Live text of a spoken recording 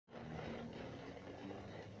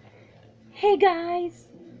Hey guys,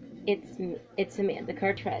 it's Amanda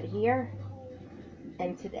Cartret here,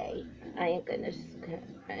 and today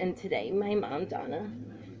my mom Donna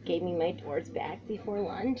gave me my dwarfs back before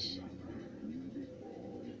lunch.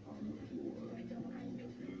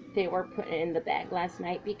 They were put in the bag last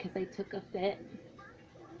night because I took a fit,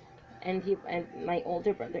 and my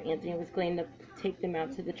older brother Anthony was going to take them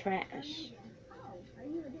out to the trash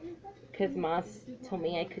because Moss told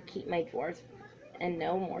me I could keep my dwarfs and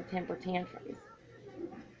no more temper tantrums.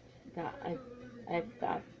 Got I've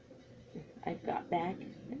got I've got back.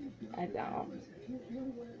 I've got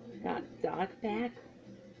Doc back.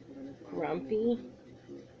 Grumpy,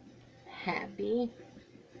 happy,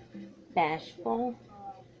 bashful,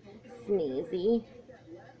 sneezy,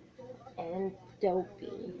 and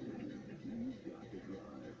dopey.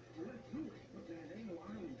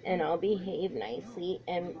 And I'll behave nicely,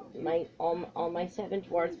 and all my seven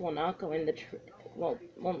dwarfs will not go in the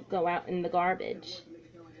won't go out in the garbage,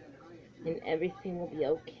 and everything will be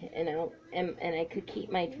okay. And I could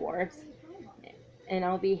keep my dwarfs, and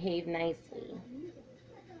I'll behave nicely.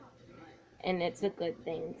 And it's a good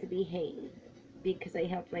thing to behave because I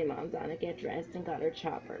helped my mom Donna get dressed and got her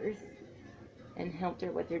choppers and helped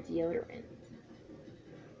her with her deodorant.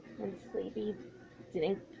 And Sleepy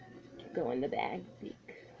didn't go in the bag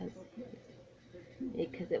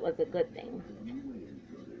because it was a good thing.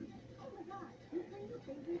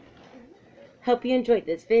 Hope you enjoyed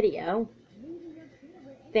this video.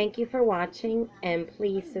 Thank you for watching, and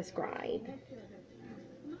please subscribe.